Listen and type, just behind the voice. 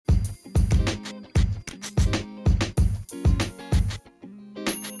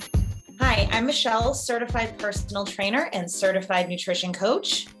I'm Michelle, certified personal trainer and certified nutrition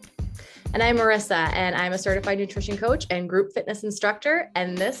coach. And I'm Marissa, and I'm a certified nutrition coach and group fitness instructor,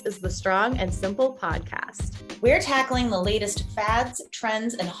 and this is the Strong and Simple podcast. We're tackling the latest fads,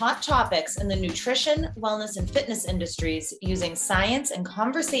 trends, and hot topics in the nutrition, wellness, and fitness industries using science and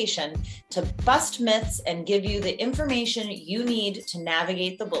conversation to bust myths and give you the information you need to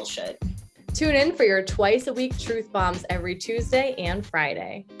navigate the bullshit. Tune in for your twice-a-week truth bombs every Tuesday and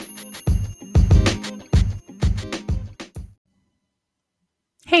Friday.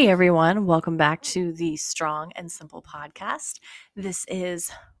 Hey everyone, welcome back to the Strong and Simple podcast. This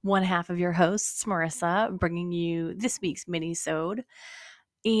is one half of your hosts, Marissa, bringing you this week's minisode.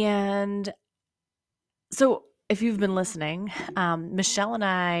 And so if you've been listening, Michelle and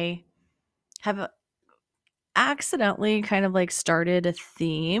I have accidentally kind of like started a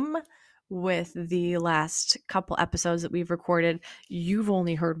theme with the last couple episodes that we've recorded. You've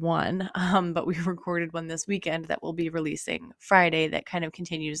only heard one, but we recorded one this weekend that we'll be releasing Friday that kind of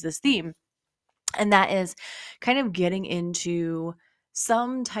continues this theme. And that is kind of getting into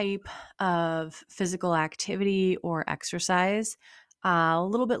some type of physical activity or exercise a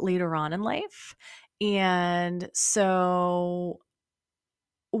little bit later on in life. And so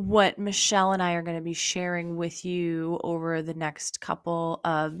what Michelle and I are going to be sharing with you over the next couple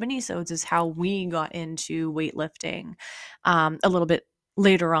of minisodes is how we got into weightlifting a little bit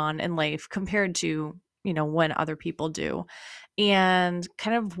later on in life compared to, when other people do, and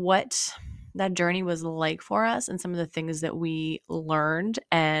kind of what that journey was like for us and some of the things that we learned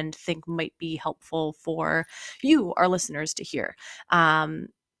and think might be helpful for you, our listeners, to hear.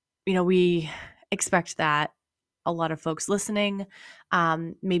 We expect that a lot of folks listening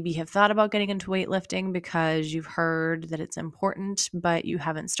maybe have thought about getting into weightlifting because you've heard that it's important, but you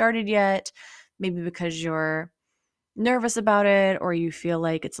haven't started yet, maybe because you're nervous about it or you feel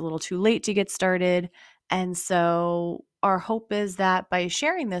like it's a little too late to get started. And so our hope is that by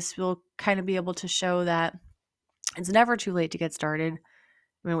sharing this, we'll kind of be able to show that it's never too late to get started.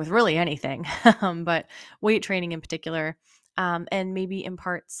 I mean, with really anything, but weight training in particular, and maybe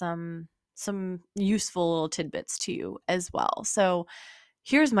impart some useful little tidbits to you as well. So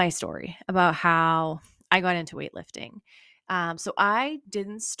here's my story about how I got into weightlifting. So I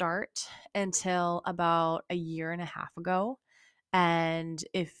didn't start until about a year and a half ago. And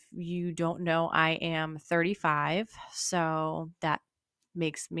if you don't know, I am 35. So that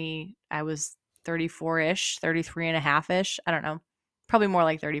makes me, I was 34-ish, 33 and a half-ish. I don't know. Probably more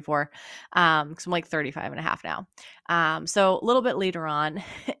like 34, because I'm like 35 and a half now. So a little bit later on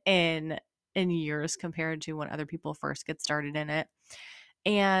in years compared to when other people first get started in it.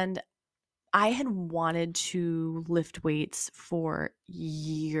 And I had wanted to lift weights for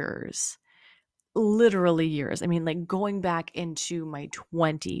years, literally years. I mean, like going back into my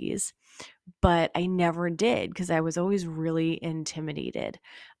 20s, but I never did because I was always really intimidated.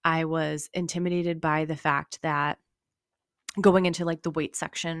 I was intimidated by the fact that going into like the weight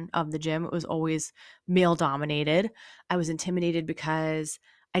section of the gym, it was always male dominated. I was intimidated because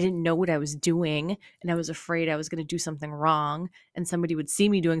I didn't know what I was doing and I was afraid I was going to do something wrong and somebody would see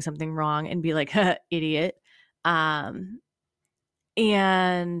me doing something wrong and be like, idiot. And,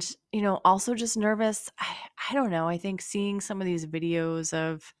 also just nervous. I don't know. I think seeing some of these videos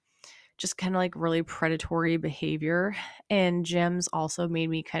of just kind of like really predatory behavior in gyms also made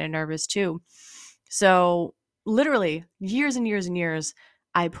me kind of nervous too. So literally years and years and years,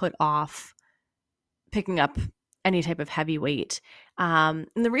 I put off picking up any type of heavy weight. And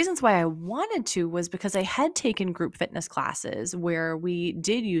the reasons why I wanted to was because I had taken group fitness classes where we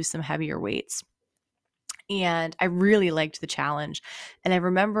did use some heavier weights. And I really liked the challenge. And I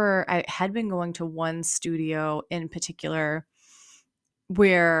remember I had been going to one studio in particular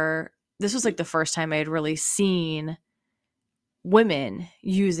where this was like the first time I had really seen women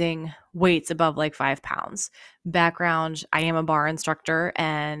using weights above like 5 pounds. Background, I am a bar instructor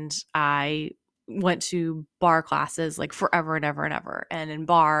and I went to bar classes like forever and ever and ever. And in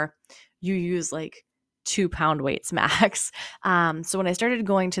bar, you use like 2-pound weights max. So when I started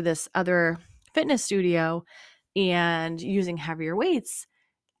going to this other fitness studio and using heavier weights,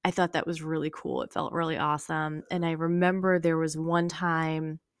 I thought that was really cool. It felt really awesome. And I remember there was one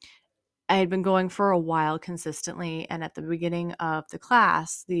time I had been going for a while consistently, and at the beginning of the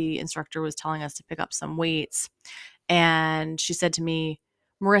class, the instructor was telling us to pick up some weights, and she said to me,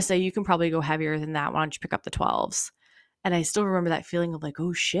 Marissa, you can probably go heavier than that. Why don't you pick up the 12s? And I still remember that feeling of like,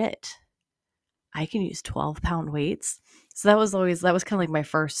 oh shit, I can use 12-pound weights. So that was kind of like my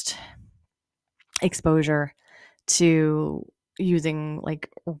first exposure to using like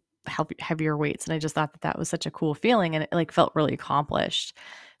heavier weights. And I just thought that was such a cool feeling, and it like felt really accomplished.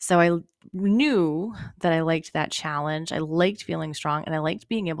 So I knew that I liked that challenge. I liked feeling strong, and I liked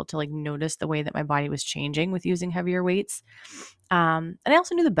being able to like notice the way that my body was changing with using heavier weights. And I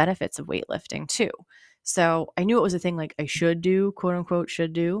also knew the benefits of weightlifting too. So I knew it was a thing like I should do, quote unquote,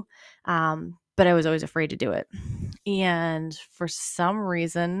 should do. But I was always afraid to do it. And for some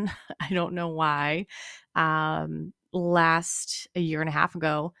reason, I don't know why, last a year and a half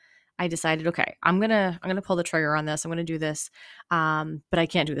ago, I decided, okay, I'm gonna pull the trigger on this. I'm gonna do this, but I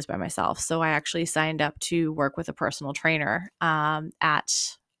can't do this by myself. So I actually signed up to work with a personal trainer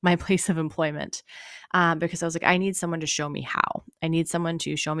at my place of employment because I was like, I need someone to show me how. I need someone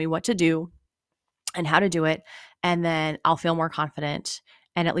to show me what to do and how to do it, and then I'll feel more confident,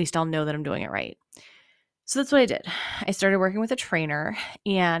 and at least I'll know that I'm doing it right. So that's what I did. I started working with a trainer,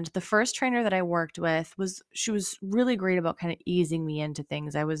 and the first trainer that I worked with she was really great about kind of easing me into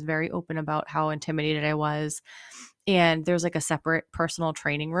things. I was very open about how intimidated I was, and there's like a separate personal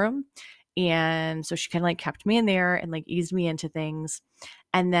training room. And so she kind of like kept me in there and like eased me into things.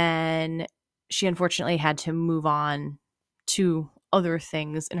 And then she unfortunately had to move on to other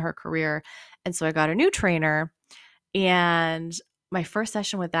things in her career. And so I got a new trainer, and my first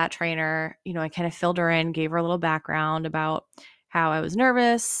session with that trainer, I kind of filled her in, gave her a little background about how I was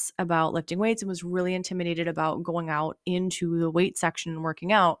nervous about lifting weights and was really intimidated about going out into the weight section and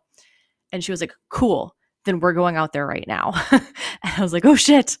working out. And she was like, cool, then we're going out there right now. And I was like, oh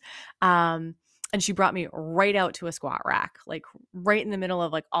shit. And she brought me right out to a squat rack, like right in the middle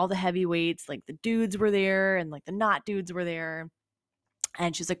of like all the heavy weights, like the dudes were there and like the not dudes were there.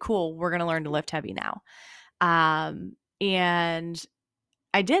 And she's like, cool, we're going to learn to lift heavy now. And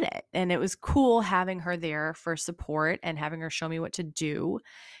I did it. And it was cool having her there for support and having her show me what to do.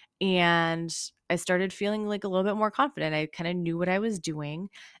 And I started feeling like a little bit more confident. I kind of knew what I was doing.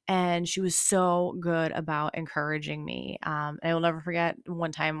 And she was so good about encouraging me. I will never forget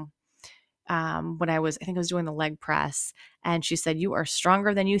one time when I think I was doing the leg press, and she said, "You are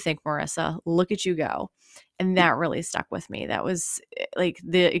stronger than you think, Marissa. Look at you go." And that really stuck with me. That was like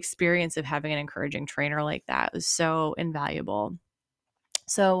the experience of having an encouraging trainer like that was so invaluable.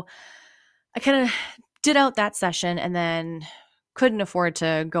 So I kind of did out that session and then couldn't afford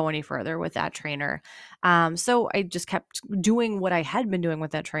to go any further with that trainer. So I just kept doing what I had been doing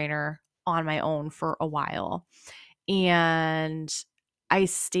with that trainer on my own for a while. And I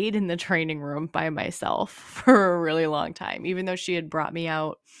stayed in the training room by myself for a really long time. Even though she had brought me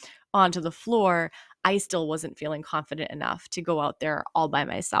out onto the floor, I still wasn't feeling confident enough to go out there all by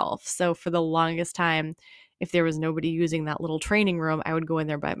myself. So for the longest time, if there was nobody using that little training room, I would go in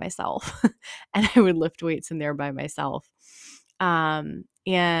there by myself and I would lift weights in there by myself.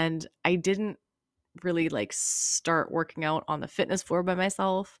 And I didn't really like start working out on the fitness floor by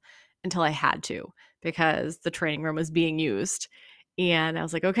myself until I had to, because the training room was being used. And I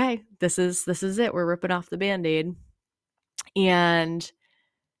was like, okay, this is it. We're ripping off the Band-Aid. And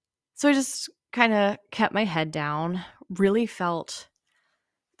so I just kind of kept my head down, really I felt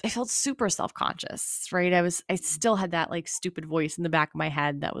super self-conscious, right? I still had that like stupid voice in the back of my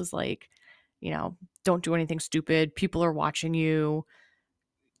head that was like, don't do anything stupid. People are watching you.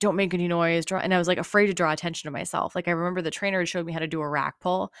 Don't make any noise. And I was like afraid to draw attention to myself. Like I remember the trainer had showed me how to do a rack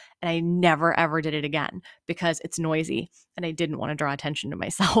pull, and I never ever did it again because it's noisy and I didn't want to draw attention to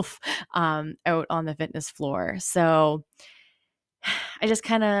myself out on the fitness floor. So I just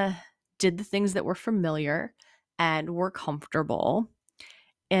kind of did the things that were familiar and were comfortable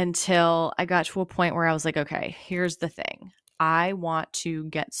until I got to a point where I was like, okay, here's the thing. I want to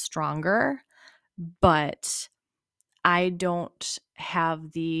get stronger, but I don't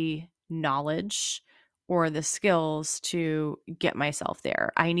have the knowledge or the skills to get myself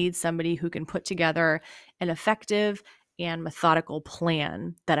there. I need somebody who can put together an effective and methodical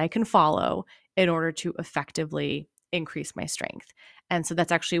plan that I can follow in order to effectively increase my strength. And so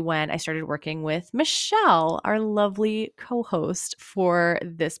that's actually when I started working with Michelle, our lovely co-host for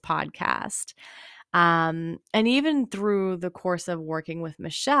this podcast. And even through the course of working with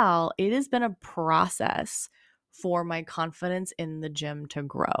Michelle, it has been a process for my confidence in the gym to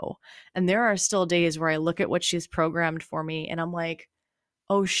grow. And there are still days where I look at what she's programmed for me and I'm like,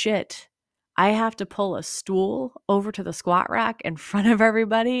 oh shit, I have to pull a stool over to the squat rack in front of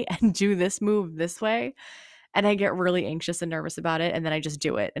everybody and do this move this way. And I get really anxious and nervous about it. And then I just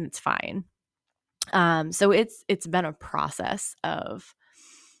do it and it's fine. So it's been a process of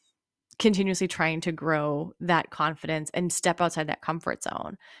continuously trying to grow that confidence and step outside that comfort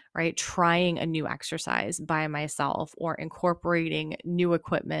zone, right? Trying a new exercise by myself or incorporating new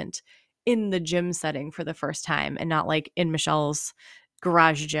equipment in the gym setting for the first time and not like in Michelle's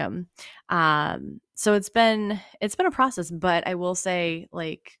garage gym. So it's been a process, but I will say,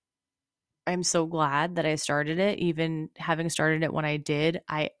 like, I'm so glad that I started it, even having started it when I did.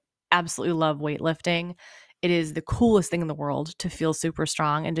 I absolutely love weightlifting. It is the coolest thing in the world to feel super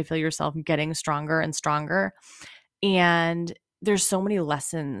strong and to feel yourself getting stronger and stronger. And there's so many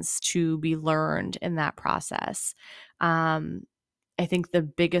lessons to be learned in that process. Um, I think the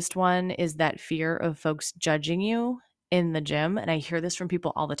biggest one is that fear of folks judging you in the gym. And I hear this from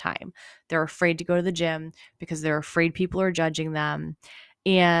people all the time. They're afraid to go to the gym because they're afraid people are judging them.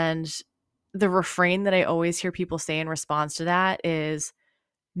 And the refrain that I always hear people say in response to that is,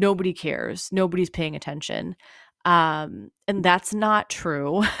 nobody cares. Nobody's paying attention. And that's not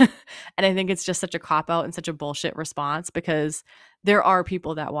true. And I think it's just such a cop out and such a bullshit response, because there are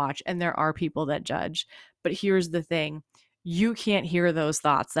people that watch and there are people that judge. But here's the thing. You can't hear those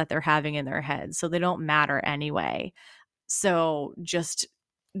thoughts that they're having in their heads, so they don't matter anyway. So just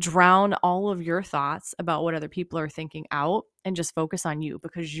drown all of your thoughts about what other people are thinking out and just focus on you,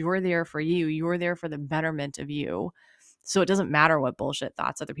 because you're there for you. You're there for the betterment of you. So it doesn't matter what bullshit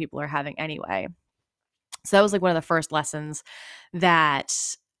thoughts other people are having anyway. So that was like one of the first lessons that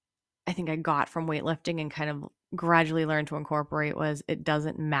I think I got from weightlifting and kind of gradually learned to incorporate, was it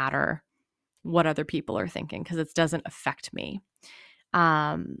doesn't matter what other people are thinking, because it doesn't affect me.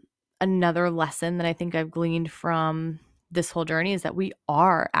 Another lesson that I think I've gleaned from this whole journey is that we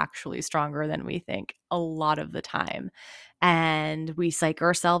are actually stronger than we think a lot of the time. And we psych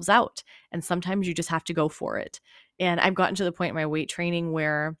ourselves out. And sometimes you just have to go for it. And I've gotten to the point in my weight training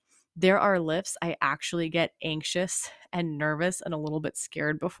where there are lifts I actually get anxious and nervous and a little bit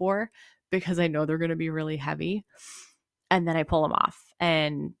scared before, because I know they're going to be really heavy. And then I pull them off,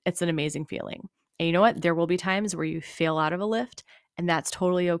 and it's an amazing feeling. And you know what? There will be times where you fail out of a lift, and that's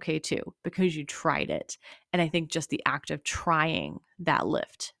totally okay too, because you tried it. And I think just the act of trying that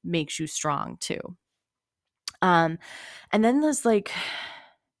lift makes you strong too. And then there's like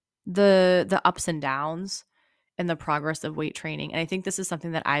the ups and downs in the progress of weight training. And I think this is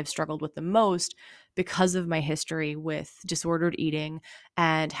something that I've struggled with the most because of my history with disordered eating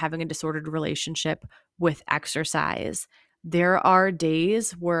and having a disordered relationship with exercise. There are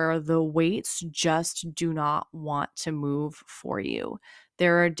days where the weights just do not want to move for you.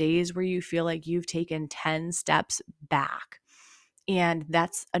 There are days where you feel like you've taken 10 steps back. And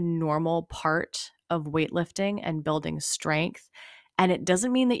that's a normal part of weightlifting and building strength. And it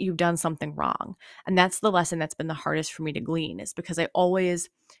doesn't mean that you've done something wrong. And that's the lesson that's been the hardest for me to glean, is because I always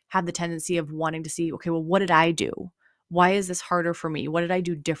have the tendency of wanting to see, okay, well, what did I do? Why is this harder for me? What did I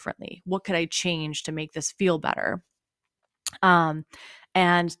do differently? What could I change to make this feel better? And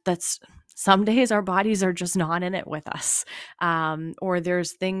that's, some days our bodies are just not in it with us. Or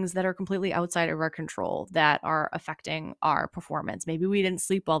there's things that are completely outside of our control that are affecting our performance. Maybe we didn't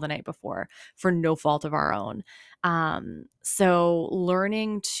sleep well the night before for no fault of our own. So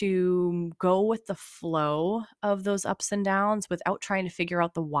learning to go with the flow of those ups and downs without trying to figure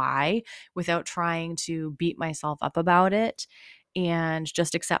out the why, without trying to beat myself up about it, and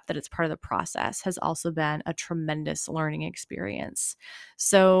just accept that it's part of the process, has also been a tremendous learning experience.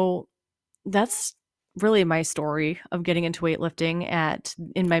 So that's really my story of getting into weightlifting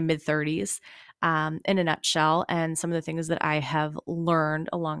in my mid-30s, in a nutshell, and some of the things that I have learned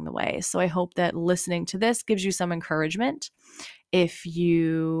along the way. So I hope that listening to this gives you some encouragement. If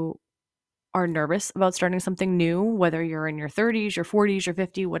you are nervous about starting something new, whether you're in your 30s, your 40s, your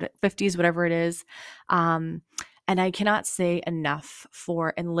 50s, whatever it is. And I cannot say enough for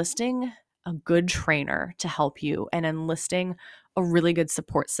enlisting a good trainer to help you and enlisting a really good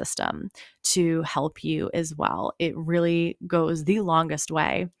support system to help you as well. It really goes the longest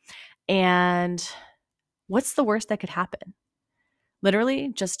way. And what's the worst that could happen?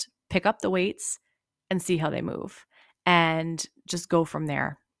 Literally just pick up the weights and see how they move, and just go from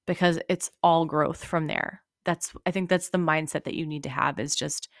there, because it's all growth from there. I think that's the mindset that you need to have, is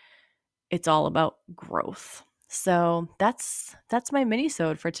just, it's all about growth. So that's my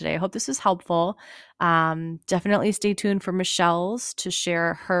mini-sode for today. I hope this was helpful. Definitely stay tuned for Michelle's to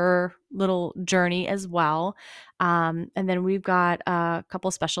share her little journey as well. And then we've got a couple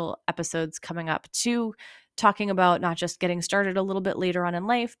special episodes coming up too, talking about not just getting started a little bit later on in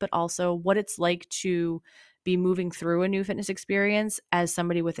life, but also what it's like to be moving through a new fitness experience as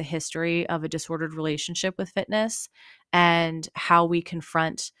somebody with a history of a disordered relationship with fitness, and how we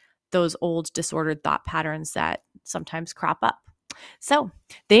confront those old disordered thought patterns that sometimes crop up. So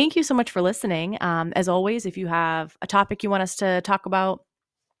thank you so much for listening. As always, if you have a topic you want us to talk about,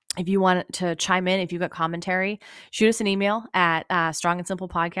 if you want to chime in, if you've got commentary, shoot us an email at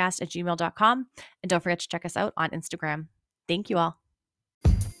strongandsimplepodcast@gmail.com. And don't forget to check us out on Instagram. Thank you all.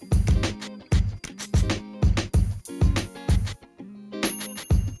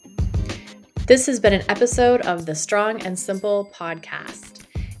 This has been an episode of the Strong and Simple podcast.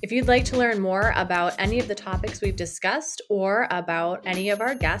 If you'd like to learn more about any of the topics we've discussed or about any of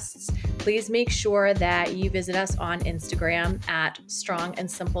our guests, please make sure that you visit us on Instagram at Strong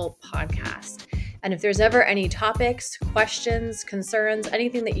and Simple Podcast. And if there's ever any topics, questions, concerns,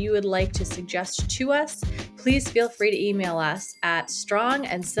 anything that you would like to suggest to us, please feel free to email us at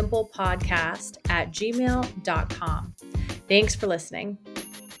strongandsimplepodcast@gmail.com. Thanks for listening.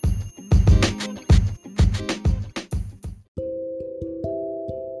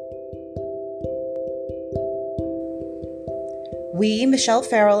 We, Michelle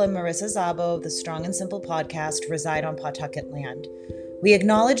Farrell and Marissa Szabo of the Strong and Simple podcast, reside on Pawtucket land. We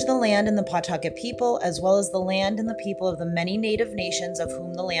acknowledge the land and the Pawtucket people, as well as the land and the people of the many Native nations of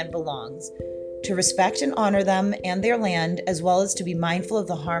whom the land belongs, to respect and honor them and their land, as well as to be mindful of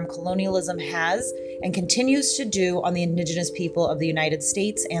the harm colonialism has and continues to do on the Indigenous people of the United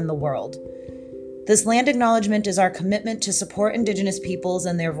States and the world. This land acknowledgement is our commitment to support Indigenous peoples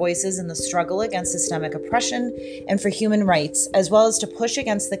and their voices in the struggle against systemic oppression and for human rights, as well as to push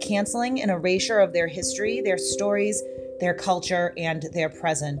against the canceling and erasure of their history, their stories, their culture, and their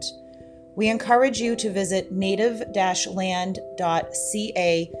present. We encourage you to visit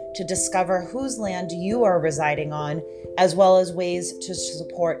native-land.ca to discover whose land you are residing on, as well as ways to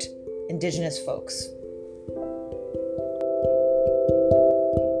support Indigenous folks.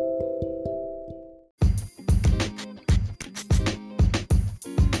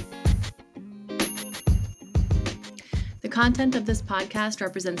 The content of this podcast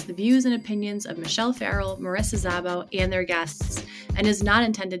represents the views and opinions of Michelle Farrell, Marissa Szabo, and their guests, and is not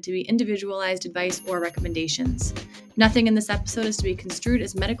intended to be individualized advice or recommendations. Nothing in this episode is to be construed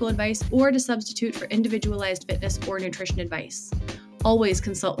as medical advice or to substitute for individualized fitness or nutrition advice. Always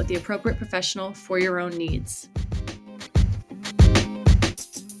consult with the appropriate professional for your own needs.